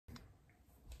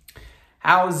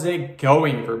How's it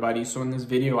going, everybody? So in this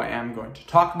video, I am going to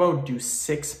talk about, do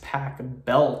six-pack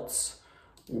belts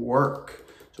work?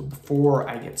 So before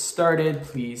I get started,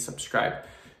 please subscribe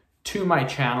to my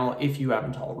channel if you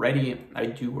haven't already. I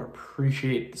do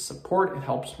appreciate the support. It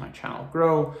helps my channel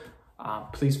grow.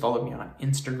 Please follow me on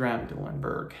Instagram,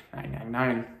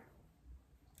 Dylanberg999.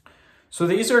 So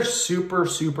these are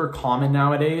super common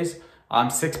nowadays,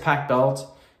 six-pack belts.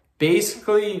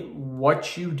 Basically,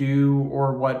 what you do,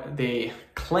 or what they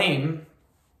claim,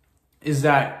 is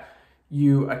that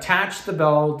you attach the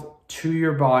belt to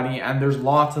your body, and there's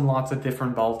lots and lots of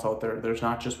different belts out there. There's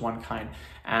not just one kind.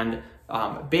 And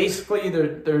basically,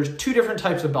 there's two different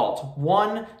types of belts.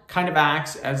 One kind of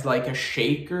acts as like a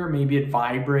shaker. Maybe it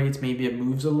vibrates, maybe it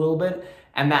moves a little bit.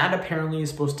 And that apparently is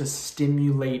supposed to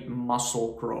stimulate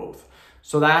muscle growth.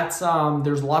 So that's,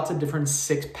 there's lots of different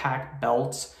six-pack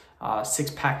belts.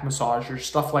 Six-pack massagers,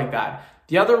 stuff like that.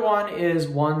 The other one is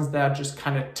ones that just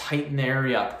kind of tighten the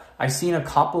area. I've seen a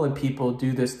couple of people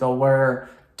do this. They'll wear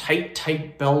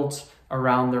tight belts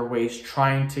around their waist,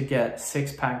 trying to get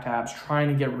six-pack abs, trying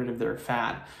to get rid of their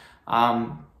fat.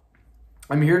 I'm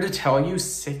here to tell you,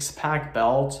 six-pack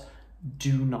belts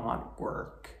do not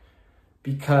work,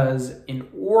 because in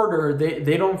order,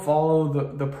 they don't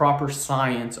follow the proper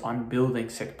science on building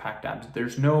six-pack abs.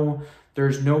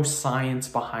 There's no science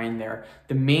behind there.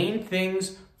 The main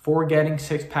things for getting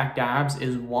six-pack abs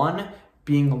is, one,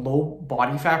 being a low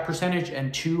body fat percentage,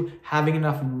 and two, having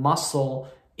enough muscle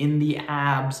in the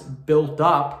abs built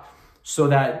up so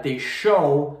that they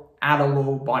show at a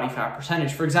low body fat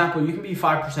percentage. For example, you can be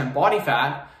 5% body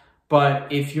fat,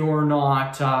 but if you're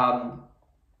not,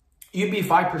 you'd be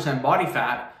 5% body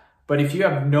fat, but if you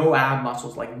have no ab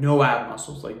muscles,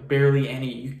 like barely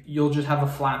any, you'll just have a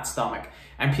flat stomach.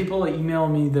 And people email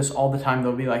me this all the time.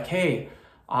 They'll be like, hey,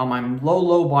 I'm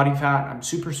low body fat, I'm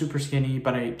super skinny,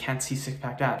 but I can't see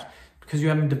six-pack abs. Because you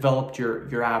haven't developed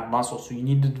your ab muscles, so you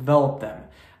need to develop them.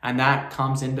 And that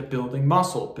comes into building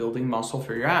muscle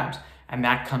for your abs. And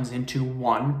that comes into,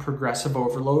 one, progressive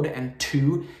overload, and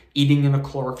two, eating in a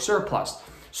caloric surplus.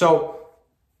 So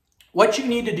what you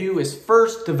need to do is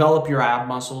first develop your ab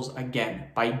muscles, again,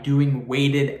 by doing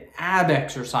weighted ab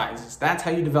exercises. That's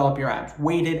how you develop your abs,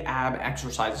 weighted ab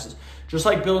exercises. Just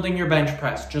like building your bench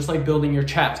press, just like building your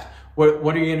chest. What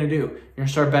are you gonna do? You're gonna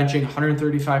start benching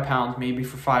 135 pounds, maybe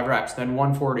for 5 reps, then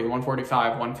 140,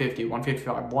 145, 150,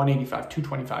 155, 185,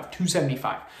 225,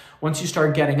 275. Once you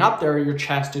start getting up there, your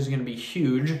chest is gonna be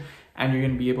huge, and you're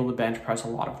gonna be able to bench press a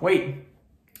lot of weight.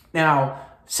 Now,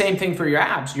 same thing for your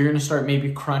abs. You're gonna start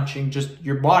maybe crunching just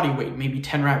your body weight, maybe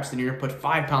 10 reps, then you're gonna put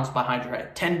 5 pounds behind your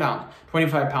head, 10 pounds,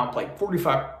 25-pound plate,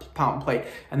 45-pound plate,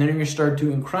 and then you're gonna start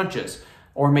doing crunches.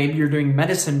 Or maybe you're doing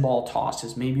medicine ball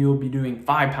tosses. Maybe you'll be doing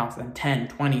 5 pounds, then 10,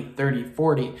 20, 30,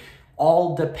 40.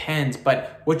 All depends.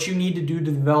 But what you need to do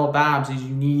to develop abs is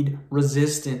you need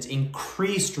resistance,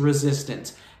 increased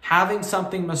resistance. Having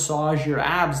something massage your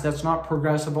abs, that's not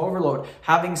progressive overload.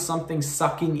 Having something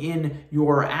sucking in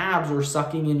your abs or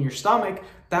sucking in your stomach,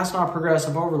 that's not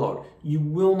progressive overload. You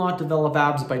will not develop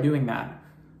abs by doing that.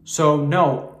 So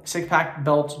no, six-pack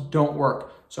belts don't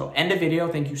work. So end of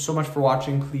video. Thank you so much for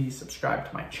watching. Please subscribe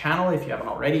to my channel if you haven't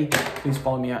already. Please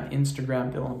follow me on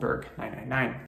Instagram, Dylanberg999.